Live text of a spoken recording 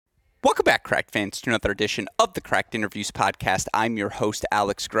Welcome back, Cracked fans, to another edition of the Cracked Interviews podcast. I'm your host,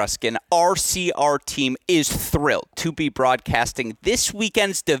 Alex Gruskin. Our CR team is thrilled to be broadcasting this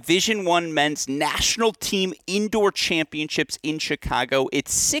weekend's Division I Men's National Team Indoor Championships in Chicago.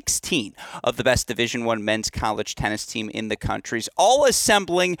 It's 16 of the best Division I men's college tennis team in the country, all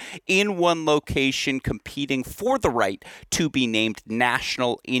assembling in one location, competing for the right to be named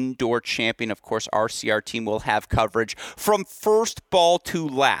National Indoor Champion. Of course, our CR team will have coverage from first ball to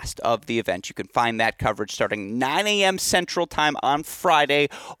last of the event. You can find that coverage starting 9 a.m. Central Time on Friday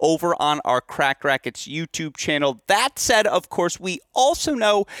over on our Cracked Racquets YouTube channel. That said, of course, we also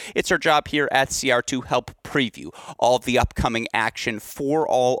know it's our job here at CR to help preview all of the upcoming action for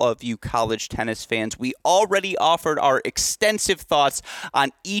all of you college tennis fans. We already offered our extensive thoughts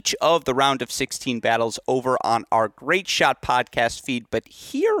on each of the round of 16 battles over on our Great Shot podcast feed, but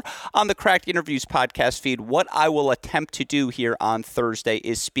here on the Cracked Interviews podcast feed, what I will attempt to do here on Thursday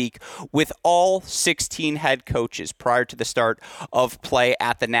is speak with all 16 head coaches prior to the start of play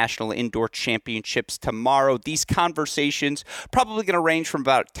at the National Indoor Championships tomorrow. These conversations probably going to range from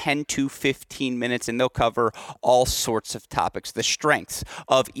about 10 to 15 minutes, and they'll cover all sorts of topics, the strengths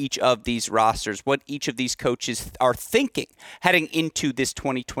of each of these rosters, what each of these coaches are thinking heading into this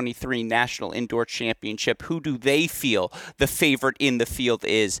 2023 National Indoor Championship. Who do they feel the favorite in the field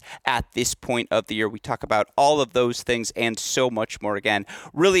is at this point of the year? We talk about all of those things and so much more. Again,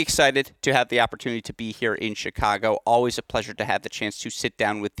 really excited to have the opportunity to be here in Chicago. Always a pleasure to have the chance to sit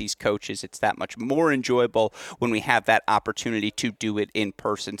down with these coaches. It's that much more enjoyable when we have that opportunity to do it in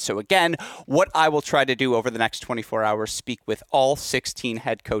person. So again, what I will try to do over the next 24 hours, speak with all 16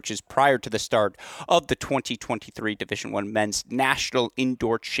 head coaches prior to the start of the 2023 Division I Men's National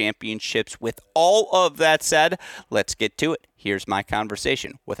Indoor Championships. With all of that said, let's get to it. Here's my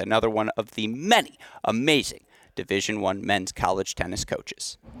conversation with another one of the many amazing Division I men's college tennis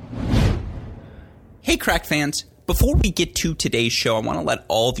coaches. Hey, Cracked fans. Before we get to today's show, I want to let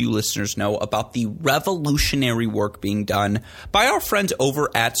all of you listeners know about the revolutionary work being done by our friends over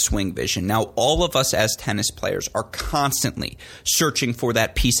at Swing Vision. Now, all of us as tennis players are constantly searching for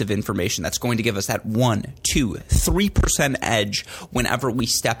that piece of information that's going to give us that 1%, 2%, 3% edge whenever we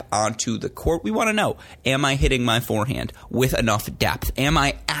step onto the court. We want to know, am I hitting my forehand with enough depth? Am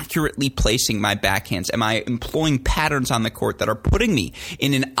I accurately placing my backhands? Am I employing patterns on the court that are putting me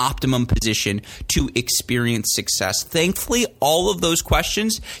in an optimum position to experience success? Thankfully, all of those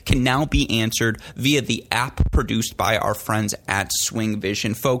questions can now be answered via the app produced by our friends at Swing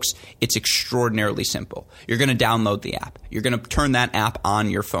Vision. Folks, it's extraordinarily simple. You're going to download the app. You're going to turn that app on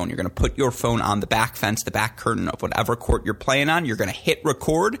your phone. You're going to put your phone on the back fence, the back curtain of whatever court you're playing on. You're going to hit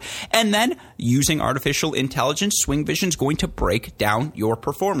record, and then using artificial intelligence, Swing Vision is going to break down your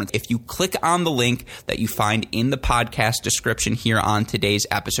performance. If you click on the link that you find in the podcast description here on today's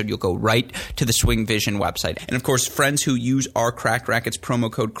episode, you'll go right to the Swing Vision website. And of course, friends who use our Cracked Racquets promo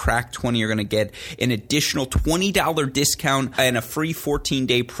code CRACK20 are going to get an additional $20 discount and a free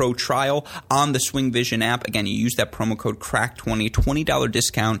 14-day pro trial on the Swing Vision app. Again, you use that promo code CRACK20, $20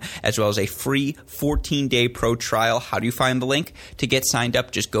 discount, as well as a free 14-day pro trial. How do you find the link to get signed up?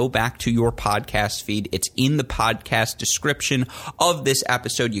 Just go back to your podcast feed. It's in the podcast description of this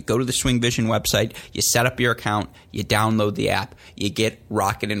episode. You go to the Swing Vision website, you set up your account, you download the app, you get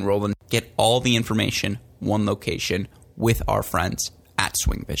rocking and rolling, get all the information, one location with our friends at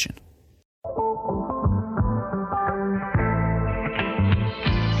Swing Vision.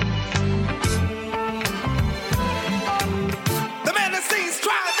 The man that sings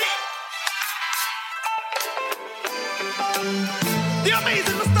try it. The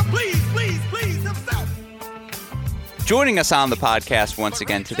amazing Mr. Please himself. Joining us on the podcast once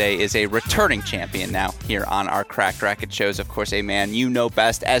again today is a returning champion now here on our Cracked Racquet shows. Of course, a man you know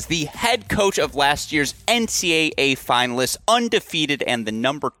best as the head coach of last year's NCAA finalists, undefeated, and the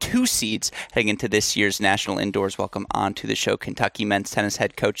number 2 seeds heading into this year's National Indoors. Welcome on to the show, Kentucky men's tennis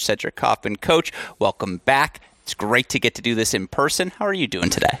head coach Cedric Kaufman. Coach, welcome back. It's great to get to do this in person. How are you doing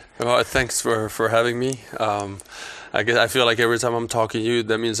today? Well, thanks for having me. I guess I feel like every time I'm talking to you,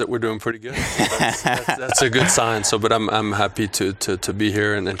 that means that we're doing pretty good. So that's a good sign. But I'm happy to be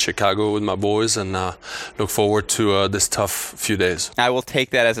here in Chicago with my boys, and look forward to this tough few days. I will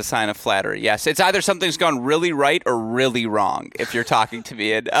take that as a sign of flattery. Yes, it's either something's gone really right or really wrong if you're talking to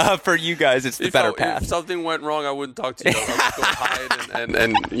me. And for you guys, it's the better path. If something went wrong, I wouldn't talk to you. I would go hide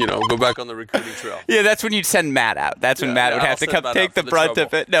and go back on the recruiting trail. Yeah, that's when you'd send Matt out. That's when Matt would have to come take the brunt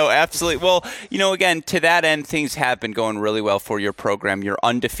of it. No, absolutely. Well, again, to that end, things have been going really well for your program. You're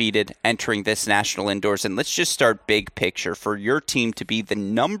undefeated entering this national indoors. And let's just start big picture. For your team to be the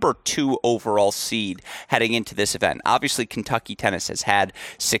number 2 overall seed heading into this event. Obviously, Kentucky tennis has had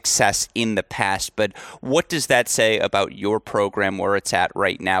success in the past, but what does that say about your program, where it's at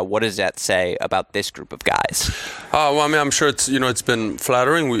right now? What does that say about this group of guys? Well, I mean, I'm sure it's been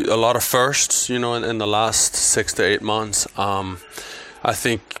flattering. A lot of firsts, in the last 6 to 8 months. I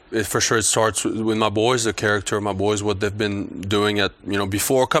think for sure it starts with my boys, the character of my boys, what they've been doing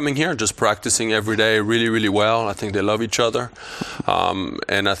before coming here, just practicing every day really, really well. I think they love each other.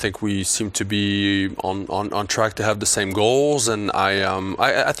 And I think we seem to be on track to have the same goals. And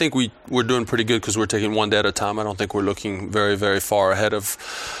I think we're doing pretty good because we're taking one day at a time. I don't think we're looking very, very far ahead of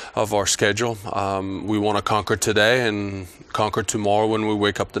our schedule. We want to conquer today and conquer tomorrow when we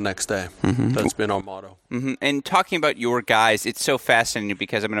wake up the next day. Mm-hmm. That's been our motto. Mm-hmm. And talking about your guys, it's so fascinating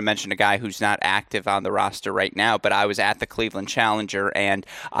because I'm going to mention a guy who's not active on the roster right now, but I was at the Cleveland Challenger and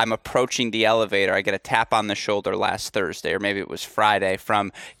I'm approaching the elevator. I get a tap on the shoulder last Thursday, or maybe it was Friday,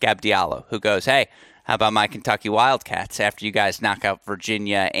 from Gab Diallo, who goes, "Hey, how about my Kentucky Wildcats after you guys knock out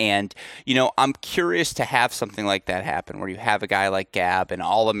Virginia?" And, I'm curious to have something like that happen where you have a guy like Gab, an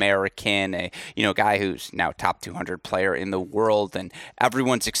All-American, a guy who's now top 200 player in the world, and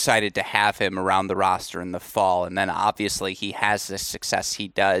everyone's excited to have him around the roster in the fall. And then obviously he has the success he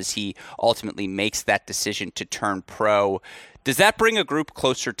does. He ultimately makes that decision to turn pro. Does that bring a group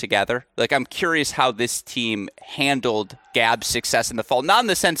closer together? Like, I'm curious how this team handled Gab's success in the fall, not in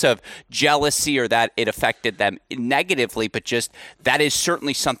the sense of jealousy or that it affected them negatively, but just that is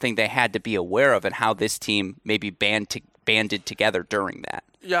certainly something they had to be aware of, and how this team maybe banded together during that.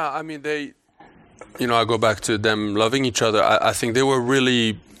 Yeah, I mean, I go back to them loving each other. I think they were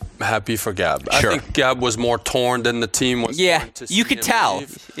really happy for Gab. Sure. I think Gab was more torn than the team was. Yeah, you could tell.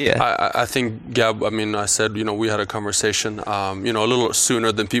 Leave. Yeah, I think Gab. I mean, I said, we had a conversation, a little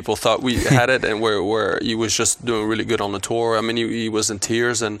sooner than people thought we had it, and where he was just doing really good on the tour. I mean, he was in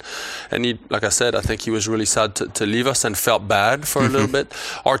tears, and he, like I said, I think he was really sad to leave us and felt bad for a little bit.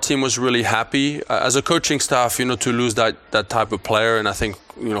 Our team was really happy as a coaching staff, to lose that type of player, and I think.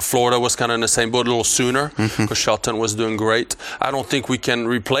 Florida was kind of in the same boat a little sooner because Shelton was doing great. I don't think we can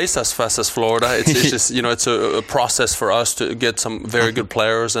replace as fast as Florida. It's just, it's a process for us to get some very good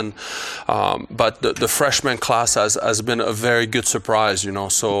players. And but the freshman class has been a very good surprise,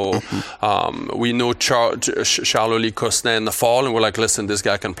 So we know Charles-Oli Costin in the fall, and we're like, listen, this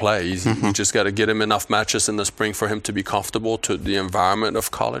guy can play. We just got to get him enough matches in the spring for him to be comfortable to the environment of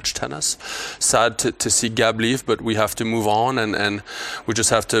college tennis. Sad to see Gab leave, but we have to move on, and we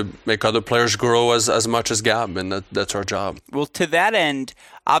just have to make other players grow as much as Gab, and that's our job. Well, to that end,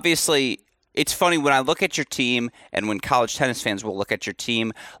 obviously, it's funny when I look at your team, and when college tennis fans will look at your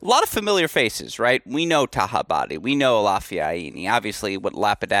team, a lot of familiar faces, right? We know Taha Badi, we know Lafiaini. Obviously, what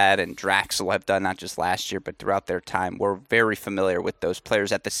Lapidat and Draxel have done, not just last year, but throughout their time, we're very familiar with those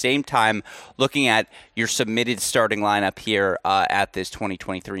players. At the same time, looking at your submitted starting lineup here at this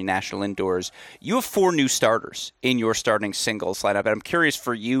 2023 National Indoors, you have 4 new starters in your starting singles lineup. And I'm curious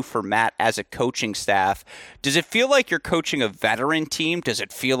for you, for Matt, as a coaching staff, does it feel like you're coaching a veteran team? Does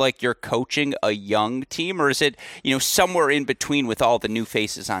it feel like you're coaching a young team, or is it somewhere in between with all the new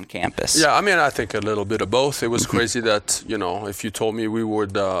faces on campus? Yeah, I mean, I think a little bit of both. It was crazy that if you told me we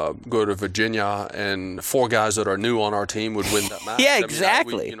would go to Virginia and 4 guys that are new on our team would win that match. Yeah,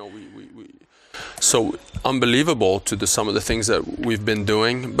 exactly. So unbelievable to some of the things that we've been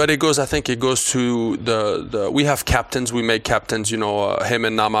doing, but I think it goes to the we have captains, we make captains, him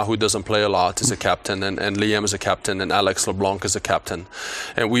and Nama, who doesn't play a lot, is a captain, and Liam is a captain, and Alex LeBlanc is a captain,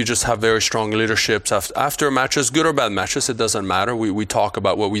 and we just have very strong leaderships after matches, good or bad matches, it doesn't matter. We talk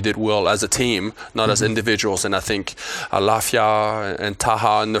about what we did well as a team, not as individuals, and I think Lafia and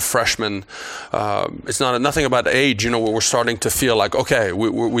Taha and the freshmen, it's nothing about age, we're starting to feel like, okay,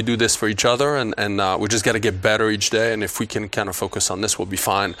 we do this for each other, and we just got to get better each day, and if we can kind of focus on this, we'll be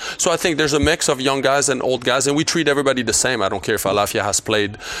fine. So I think there's a mix of young guys and old guys, and we treat everybody the same. I don't care if Alafia has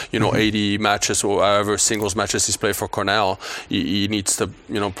played 80 matches or however singles matches he's played for Cornell. He needs to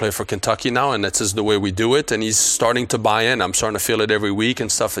play for Kentucky now, and that's just the way we do it, and he's starting to buy in. I'm starting to feel it every week and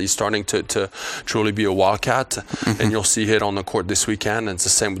stuff. He's starting to truly be a Wildcat, and you'll see it on the court this weekend, and it's the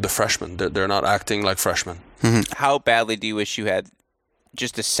same with the freshmen. They're not acting like freshmen. How badly do you wish you had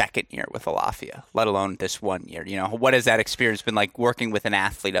just a second year with Alafia, let alone this 1 year? You know, what has that experience been like working with an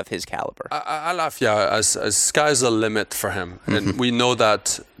athlete of his caliber? Alafia, as sky's the limit for him. And we know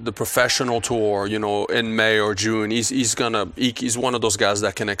that the professional tour, you know, in May or June, he's one of those guys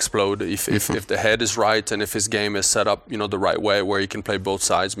that can explode if the head is right and if his game is set up, you know, the right way, where he can play both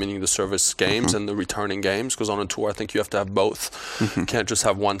sides, meaning the service games and the returning games. Because on a tour, I think you have to have both. You can't just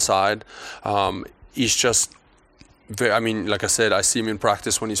have one side. He's just I mean, like I said, I see him in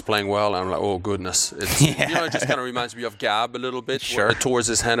practice when he's playing well, and I'm like, oh goodness. It's, you know, it just kind of reminds me of Gab a little bit, towards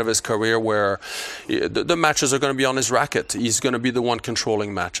his end of his career, where the matches are going to be on his racket. He's going to be the one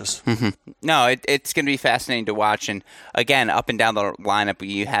controlling matches. No, it's going to be fascinating to watch. And again, up and down the lineup,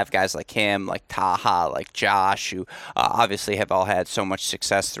 you have guys like him, like Taha, like Josh, who obviously have all had so much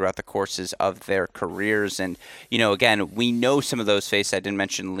success throughout the courses of their careers. And, you know, again, we know some of those faces. I didn't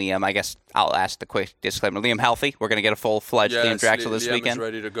mention Liam. I guess I'll ask the quick disclaimer. Liam healthy. We're going to get a full-fledged Liam Draxler this weekend. Liam is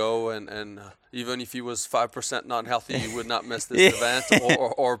ready to go, and even if he was 5% not healthy, he would not miss this event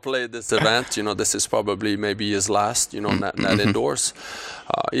or play this event. You know, this is probably maybe his last, you know, not indoors.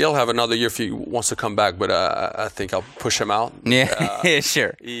 He'll have another year if he wants to come back, but I think I'll push him out.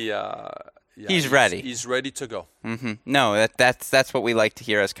 Sure. He's ready. He's ready to go. No, that's what we like to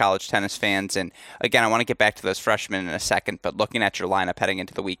hear as college tennis fans. And again, I want to get back to those freshmen in a second, but looking at your lineup heading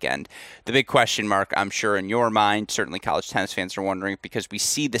into the weekend, the big question mark, I'm sure in your mind, certainly college tennis fans are wondering, because we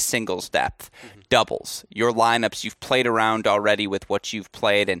see the singles depth, doubles, your lineups, you've played around already with what you've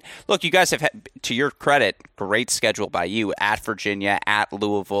played. And look, you guys have had, to your credit, great schedule by you at Virginia, at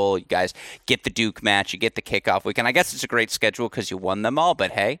Louisville. You guys get the Duke match, you get the kickoff weekend. I guess it's a great schedule because you won them all,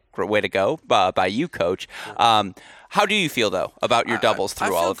 but hey, great way to go by you, Coach. How do you feel, though, about your doubles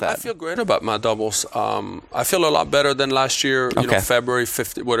through all of that? I feel great about my doubles. I feel a lot better than last year, you know, February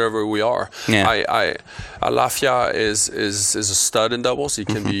 50, whatever we are. Alafia is a stud in doubles. He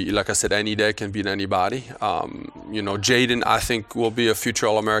can be, like I said, any day can beat anybody. You know, Jaden, I think, will be a future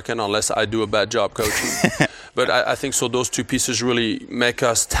All-American unless I do a bad job coaching. But I think so those two pieces really make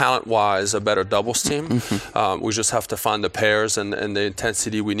us, talent-wise, a better doubles team. We just have to find the pairs and the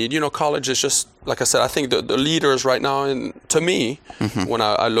intensity we need. You know, college is just, like I said, I think the leaders right now, and to me, when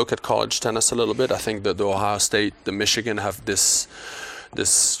I look at college tennis a little bit, I think that the Ohio State, the Michigan have this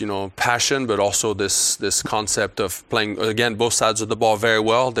you know, passion, but also this concept of playing, again, both sides of the ball very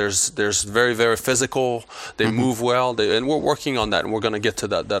well. There's very, very physical. They move well, and we're working on that, and we're going to get to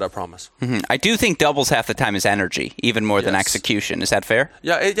that, I promise. I do think doubles half the time is energy, even more than execution. Is that fair?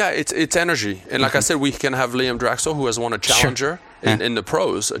 Yeah, it's energy. And like I said, we can have Liam Draxler, who has won a challenger in the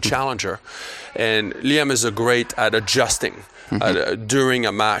pros, a challenger. And Liam is great at adjusting. During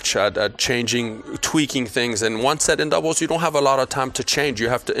a match, at changing, tweaking things. And one set in doubles, you don't have a lot of time to change. You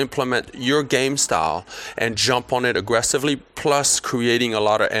have to implement your game style and jump on it aggressively, plus creating a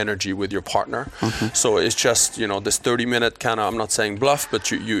lot of energy with your partner. So it's just, you know, this 30-minute kind of, I'm not saying bluff,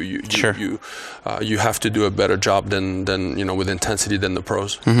 but you have to do a better job than you know, with intensity than the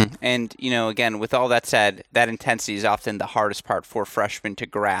pros. And, you know, again, with all that said, that intensity is often the hardest part for freshmen to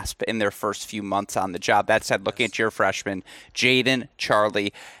grasp in their first few months on the job. That said, looking at your freshmen, Jaden,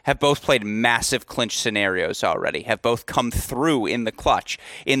 Charlie, have both played massive clinch scenarios already, have both come through in the clutch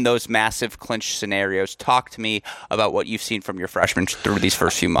in those massive clinch scenarios. Talk to me about what you've seen from your freshmen through these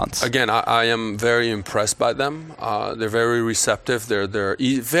first few months. Again, I am very impressed by them. They're very receptive. They're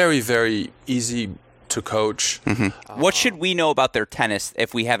very, very easy to coach. What should we know about their tennis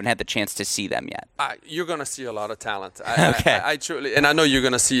if we haven't had the chance to see them yet? You're going to see a lot of talent. I truly, and I know you're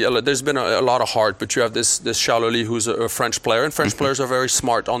going to see, there's been a lot of heart, but you have this Charlie, who's a French player, and French players are very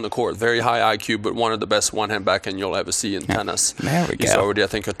smart on the court, very high IQ, but one of the best one-hand backhand you'll ever see in tennis. There we go. He's already, I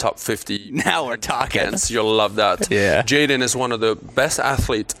think, a top 50. Now we're talking. Backhands. You'll love that. Jaden is one of the best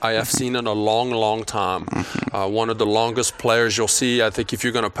athletes I have seen in a long, long time. One of the longest players you'll see. I think if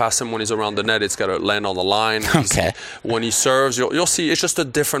you're going to pass him when he's around the net, it's got to land on the line. When he serves, you'll see it's just a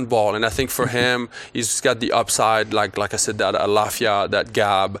different ball. And I think for him, he's got the upside, like I said, that Alafia, that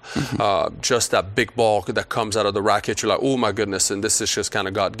Gab, just that big ball that comes out of the racket. You're like, oh my goodness, and this is just kind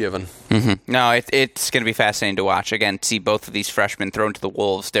of God-given. No, it's going to be fascinating to watch. Again, see both of these freshmen thrown to the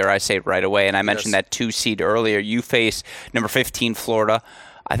wolves, dare I say, right away. And I mentioned that 2 seed earlier. You face number 15, Florida.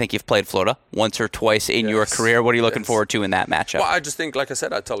 I think you've played Florida once or twice in your career. What are you looking forward to in that matchup? Well, I just think, like I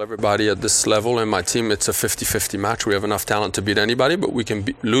said, I tell everybody at this level in my team, it's a 50-50 match. We have enough talent to beat anybody, but we can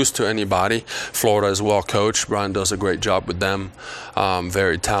lose to anybody. Florida is well coached. Brian does a great job with them.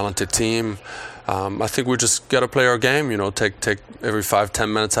 Very talented team. I think we just got to play our game, take every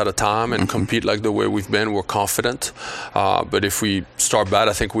 5-10 minutes at a time and compete like the way we've been. We're confident. But if we start bad,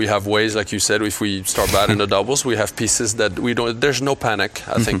 I think we have ways, like you said, if we start bad in the doubles, we have pieces that we don't, there's no panic.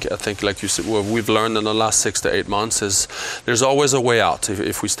 I think like you said, what we've learned in the last 6 to 8 months is there's always a way out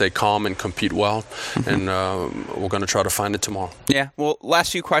if we stay calm and compete well. And we're going to try to find it tomorrow. Yeah. Well,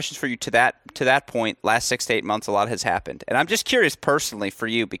 last few questions for you to that point. Last 6 to 8 months, a lot has happened. And I'm just curious personally for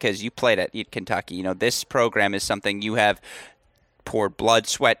you, because you played at Kentucky. This program is something you have poured blood,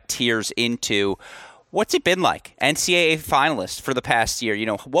 sweat, tears into. What's it been like? NCAA finalist for the past year.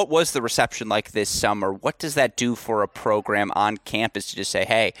 What was the reception like this summer? What does that do for a program on campus to just say,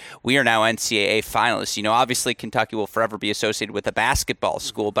 hey, we are now NCAA finalists? Obviously Kentucky will forever be associated with a basketball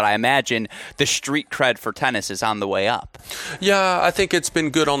school, but I imagine the street cred for tennis is on the way up. Yeah, I think it's been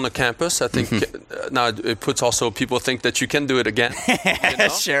good on the campus. I think now it puts also people think that you can do it again.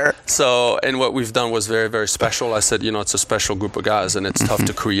 Sure. So, and what we've done was very, very special. I said, it's a special group of guys, and it's tough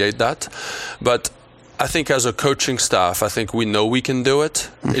to create that. But I think as a coaching staff, I think we know we can do it.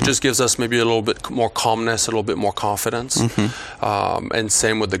 It just gives us maybe a little bit more calmness, a little bit more confidence. And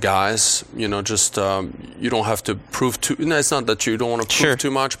same with the guys. You don't have to prove too. It's not that you don't want to prove too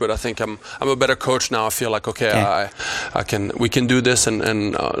much, but I think I'm a better coach now. I feel like we can do this,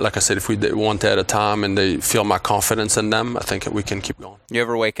 and like I said, if we did one day at a time, and they feel my confidence in them, I think we can keep going. You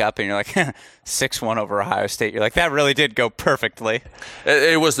ever wake up and you're like 6-1 over Ohio State? You're like, that really did go perfectly.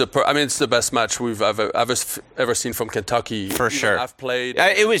 It was it's the best match we've ever seen from Kentucky. For sure. I've played.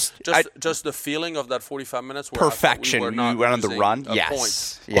 It was just the feeling of that 45 minutes. Where perfection. We were not went on the run.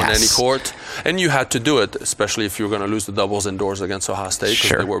 Point on any court, and you had to do it, especially if you were going to lose the doubles indoors against Ohio State,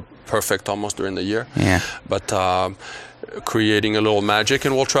 because they were perfect almost during the year. Yeah. But creating a little magic,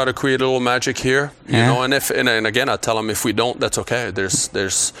 and we'll try to create a little magic here, and again, I tell them if we don't, that's okay.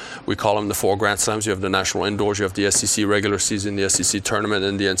 There's we call them the 4 Grand Slams. You have the national indoors, you have the SEC regular season, the SEC tournament,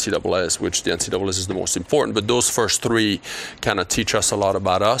 and the NCAAs, which the NCAAs is the most important. But those first 3 kind of teach us a lot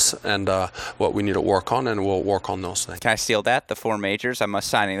about us and what we need to work on, and we'll work on those things. Can I steal that? The 4 majors? I'm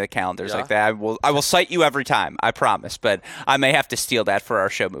assigning the calendars like that. I will cite you every time, I promise, but I may have to steal that for our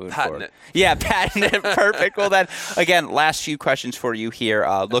show moving forward. It. Yeah, patent it. Perfect. Well, then, again, last few questions for you here.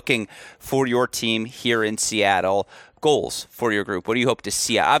 Looking for your team here in Seattle. Goals for your group. What do you hope to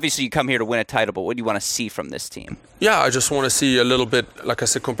see? Obviously, you come here to win a title, but what do you want to see from this team? Yeah, I just want to see a little bit, like I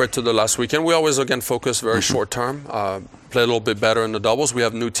said, compared to the last weekend. We always, again, focus very short term. Play a little bit better in the doubles. We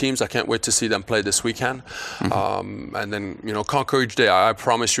have new teams. I can't wait to see them play this weekend. And then, conquer each day. I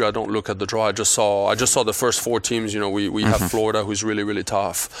promise you, I don't look at the draw. I just saw the first 4 teams. We have Florida, who's really, really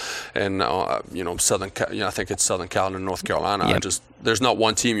tough, and Southern. I think it's Southern Cal and North Carolina. Yep. There's not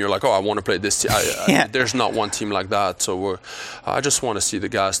one team you're like, oh, I want to play this team. There's not one team like that. So I just want to see the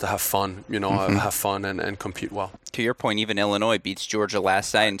guys to have fun. Have fun and compete well. To your point, even Illinois beats Georgia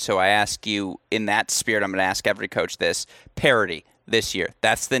last night, and so I ask you, in that spirit, I'm going to ask every coach this: parity this year.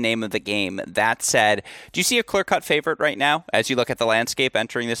 That's the name of the game. That said, do you see a clear-cut favorite right now as you look at the landscape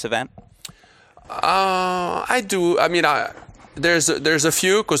entering this event? I do. I mean, there's a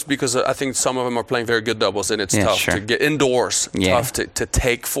few because I think some of them are playing very good doubles, and it's tough to get indoors. Tough to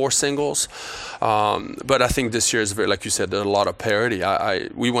take 4 singles. But I think this year is very, like you said, there's a lot of parity.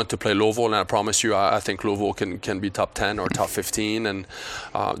 We went to play Louisville, and I promise you, I think Louisville can be top 10 or top 15, and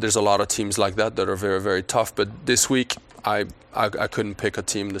there's a lot of teams like that are very, very tough. But this week, I couldn't pick a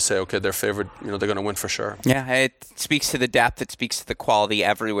team to say, okay, they're favored, they're going to win for sure. Yeah, it speaks to the depth. It speaks to the quality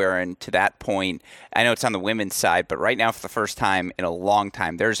everywhere. And to that point, I know it's on the women's side, but right now, for the first time in a long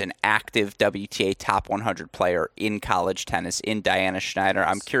time, there's an active WTA top 100 player in college tennis in Diana Schneider.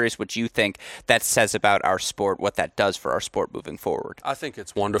 I'm curious what you think that says about our sport, what that does for our sport moving forward. I think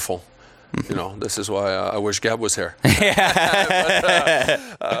it's wonderful. This is why I wish Gab was here.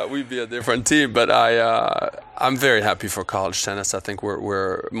 We'd be a different team. But I'm very happy for college tennis. I think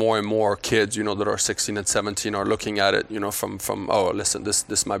we're more and more kids, that are 16 and 17 are looking at it, from oh, listen,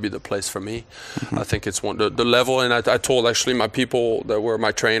 this might be the place for me. I think it's the level, and I told actually my people that were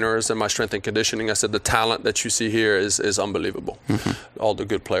my trainers and my strength and conditioning, I said the talent that you see here is unbelievable. All the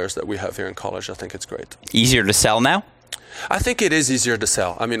good players that we have here in college, I think it's great. Easier to sell now? I think it is easier to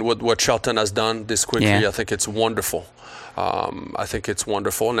sell. I mean, what Shelton has done this quickly, I think it's wonderful. I think it's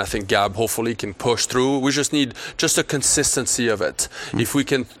wonderful, and I think Gab hopefully can push through. We just need just a consistency of it. If we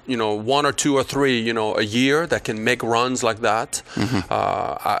can, 1 or 2 or 3, a year that can make runs like that,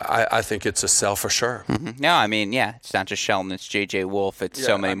 I think it's a sell for sure. No, I mean, it's not just Shelton, it's J.J. Wolf, it's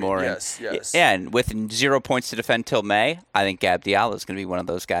so many more. Yes. Yeah, and with 0 points to defend till May, I think Gab Diallo is going to be one of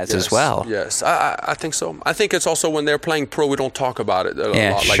those guys as well. Yes, I think so. I think it's also when they're playing playing pro, we don't talk about it a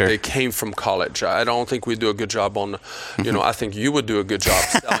lot. Like they came from college. I don't think we do a good job on, you know, I think you would do a good job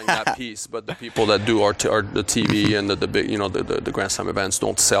selling that piece, but the people that do are the TV and the big, you know, the Grand Slam events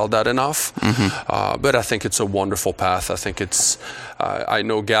don't sell that enough. But I think it's a wonderful path. I think it's, I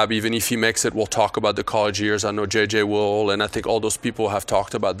know Gab, even if he makes it, we'll talk about the college years. I know JJ will, and I think all those people have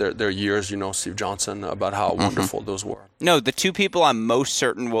talked about their years, you know, Steve Johnson, about how wonderful those were. No, the two people I'm most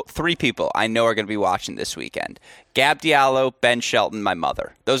certain, well, three people I know are going to be watching this weekend. Gab Diallo, Ben Shelton, my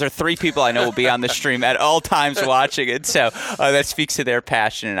mother. Those are three people I know will be on the stream at all times watching it. So that speaks to their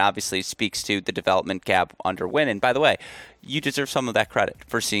passion and obviously speaks to the development Gab underwent. And by the way, you deserve some of that credit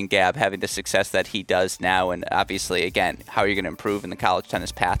for seeing Gab having the success that he does now. And obviously, again, how you're going to improve in the college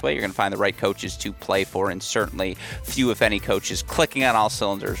tennis pathway. You're going to find the right coaches to play for, and certainly few, if any, coaches clicking on all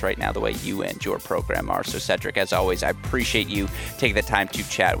cylinders right now the way you and your program are. So, Cedric, as always, I appreciate you taking the time to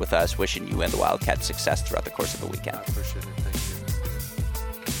chat with us. Wishing you and the Wildcats success throughout the course of the weekend. I appreciate it. Thank you.